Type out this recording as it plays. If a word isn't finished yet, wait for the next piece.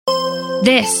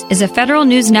This is a Federal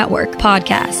News Network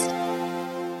podcast.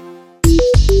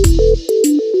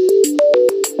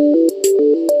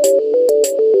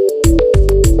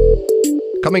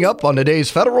 Coming up on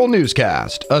today's Federal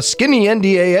Newscast, a skinny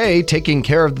NDAA taking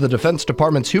care of the Defense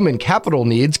Department's human capital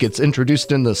needs gets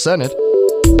introduced in the Senate.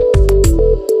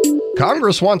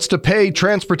 Congress wants to pay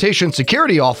transportation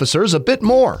security officers a bit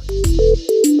more.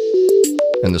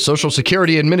 And the Social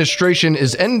Security Administration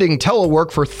is ending telework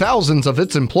for thousands of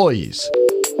its employees.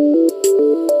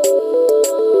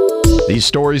 These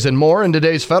stories and more in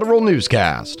today's Federal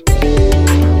Newscast.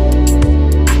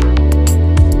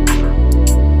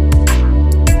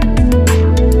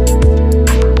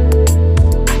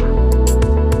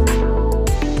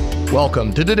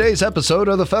 Welcome to today's episode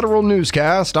of the Federal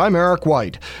Newscast. I'm Eric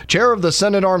White. Chair of the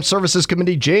Senate Armed Services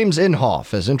Committee, James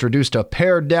Inhofe, has introduced a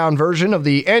pared-down version of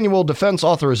the annual defense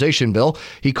authorization bill.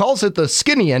 He calls it the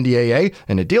skinny NDAA,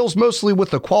 and it deals mostly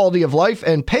with the quality of life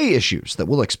and pay issues that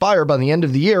will expire by the end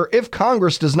of the year if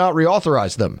Congress does not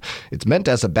reauthorize them. It's meant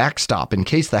as a backstop in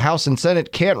case the House and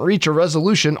Senate can't reach a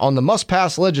resolution on the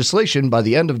must-pass legislation by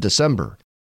the end of December.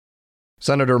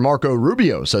 Senator Marco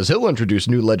Rubio says he'll introduce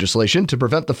new legislation to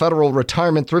prevent the Federal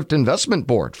Retirement Thrift Investment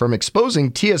Board from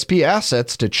exposing TSP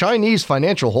assets to Chinese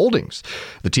financial holdings.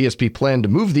 The TSP planned to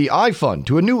move the iFund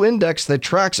to a new index that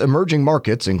tracks emerging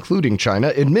markets, including China,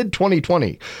 in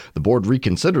mid-2020. The board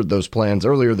reconsidered those plans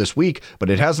earlier this week, but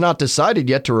it has not decided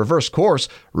yet to reverse course.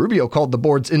 Rubio called the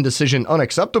board's indecision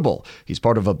unacceptable. He's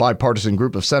part of a bipartisan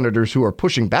group of senators who are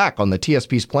pushing back on the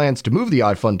TSP's plans to move the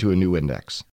iFund to a new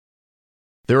index.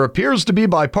 There appears to be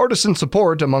bipartisan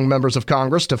support among members of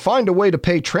Congress to find a way to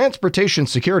pay transportation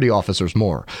security officers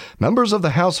more. Members of the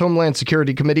House Homeland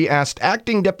Security Committee asked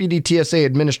Acting Deputy TSA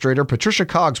Administrator Patricia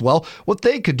Cogswell what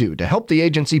they could do to help the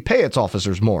agency pay its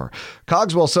officers more.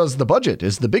 Cogswell says the budget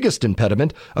is the biggest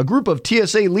impediment. A group of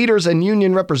TSA leaders and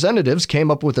union representatives came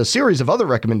up with a series of other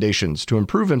recommendations to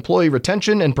improve employee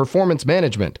retention and performance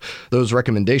management. Those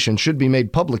recommendations should be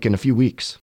made public in a few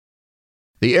weeks.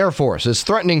 The Air Force is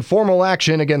threatening formal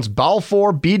action against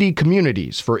Balfour Beatty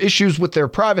communities for issues with their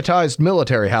privatized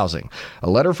military housing. A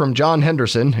letter from John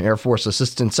Henderson, Air Force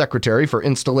Assistant Secretary for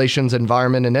Installations,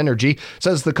 Environment, and Energy,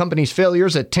 says the company's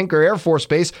failures at Tinker Air Force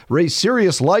Base raise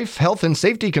serious life, health, and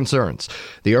safety concerns.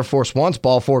 The Air Force wants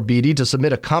Balfour Beatty to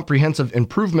submit a comprehensive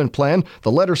improvement plan.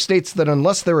 The letter states that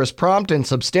unless there is prompt and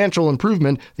substantial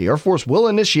improvement, the Air Force will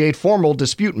initiate formal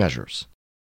dispute measures.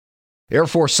 Air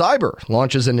Force Cyber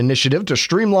launches an initiative to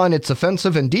streamline its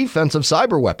offensive and defensive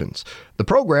cyber weapons. The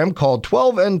program, called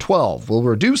 12N12, will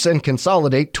reduce and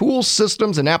consolidate tools,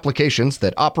 systems, and applications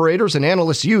that operators and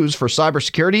analysts use for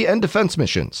cybersecurity and defense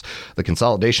missions. The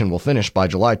consolidation will finish by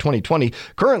July 2020.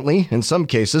 Currently, in some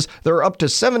cases, there are up to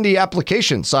 70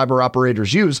 applications cyber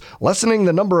operators use. Lessening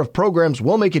the number of programs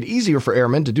will make it easier for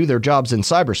airmen to do their jobs in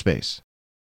cyberspace.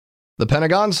 The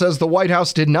Pentagon says the White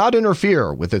House did not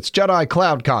interfere with its Jedi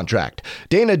Cloud contract.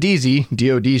 Dana Deasy,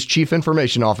 DoD's chief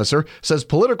information officer, says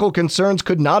political concerns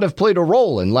could not have played a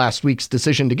role in last week's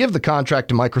decision to give the contract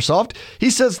to Microsoft.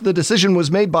 He says the decision was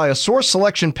made by a source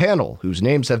selection panel whose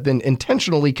names have been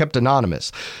intentionally kept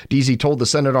anonymous. Deasy told the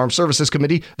Senate Armed Services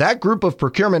Committee that group of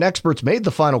procurement experts made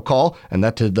the final call and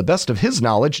that to the best of his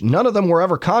knowledge, none of them were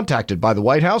ever contacted by the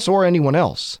White House or anyone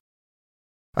else.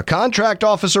 A contract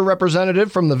officer representative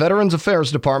from the Veterans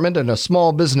Affairs Department and a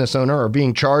small business owner are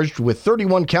being charged with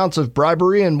 31 counts of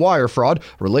bribery and wire fraud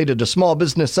related to small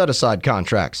business set-aside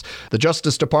contracts. The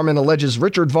Justice Department alleges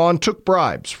Richard Vaughn took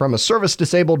bribes from a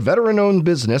service-disabled veteran-owned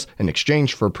business in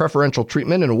exchange for preferential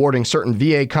treatment in awarding certain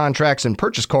VA contracts and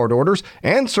purchase card orders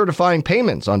and certifying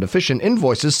payments on deficient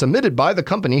invoices submitted by the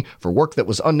company for work that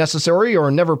was unnecessary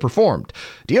or never performed.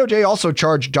 DOJ also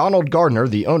charged Donald Gardner,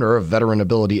 the owner of Veteran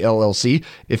Ability LLC.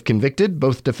 If convicted,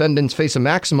 both defendants face a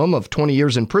maximum of 20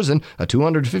 years in prison, a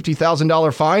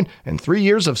 $250,000 fine, and 3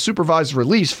 years of supervised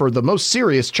release for the most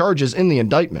serious charges in the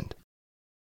indictment.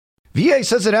 VA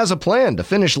says it has a plan to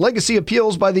finish legacy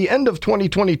appeals by the end of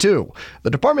 2022. The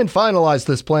department finalized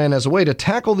this plan as a way to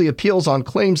tackle the appeals on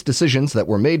claims decisions that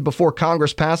were made before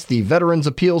Congress passed the Veterans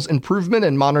Appeals Improvement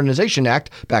and Modernization Act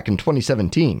back in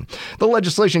 2017. The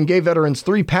legislation gave veterans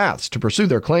 3 paths to pursue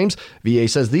their claims. VA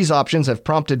says these options have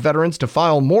prompted veterans to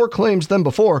file more claims than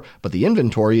before, but the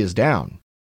inventory is down.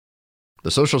 The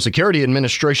Social Security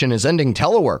Administration is ending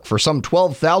telework for some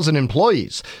 12,000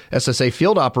 employees. SSA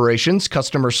field operations,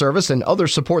 customer service, and other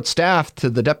support staff to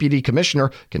the Deputy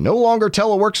Commissioner can no longer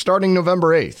telework starting November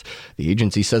 8th. The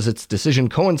agency says its decision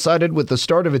coincided with the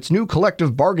start of its new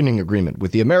collective bargaining agreement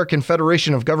with the American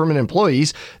Federation of Government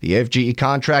Employees. The AFGE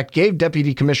contract gave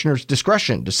Deputy Commissioners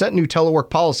discretion to set new telework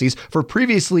policies for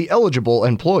previously eligible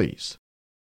employees.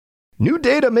 New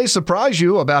data may surprise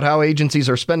you about how agencies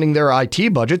are spending their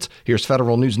IT budgets. Here's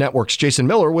Federal News Network's Jason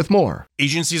Miller with more.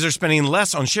 Agencies are spending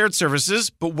less on shared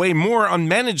services, but way more on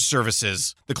managed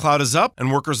services. The cloud is up,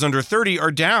 and workers under 30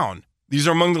 are down. These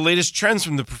are among the latest trends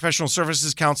from the Professional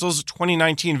Services Council's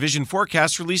 2019 Vision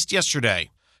Forecast released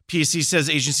yesterday. PSC says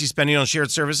agency spending on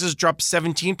shared services dropped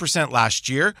 17% last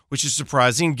year, which is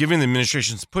surprising given the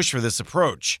administration's push for this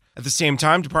approach. At the same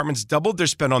time, departments doubled their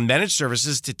spend on managed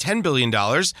services to $10 billion,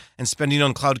 and spending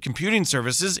on cloud computing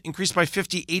services increased by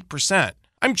 58%.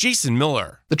 I'm Jason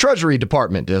Miller. The Treasury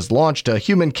Department has launched a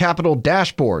human capital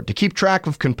dashboard to keep track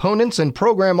of components and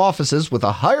program offices with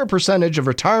a higher percentage of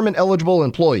retirement-eligible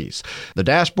employees. The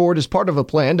dashboard is part of a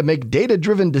plan to make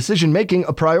data-driven decision-making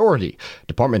a priority.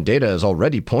 Department data has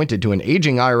already pointed to an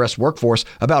aging IRS workforce.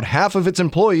 About half of its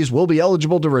employees will be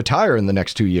eligible to retire in the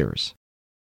next 2 years.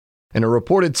 And a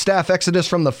reported staff exodus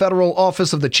from the Federal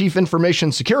Office of the Chief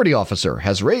Information Security Officer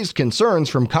has raised concerns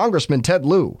from Congressman Ted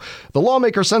Lieu. The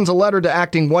lawmaker sends a letter to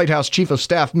acting White House Chief of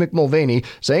Staff Mick Mulvaney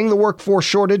saying the workforce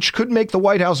shortage could make the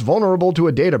White House vulnerable to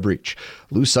a data breach.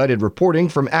 Lieu cited reporting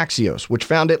from Axios, which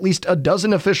found at least a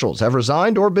dozen officials have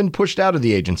resigned or been pushed out of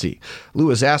the agency. Lieu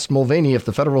has asked Mulvaney if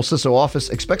the federal CISO office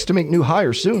expects to make new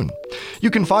hires soon.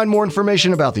 You can find more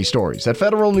information about these stories at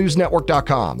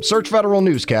federalnewsnetwork.com. Search Federal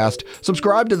Newscast,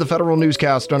 subscribe to the Federal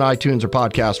Newscast on iTunes or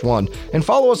Podcast One, and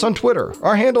follow us on Twitter.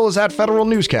 Our handle is @Federal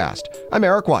Newscast. I'm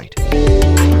Eric White.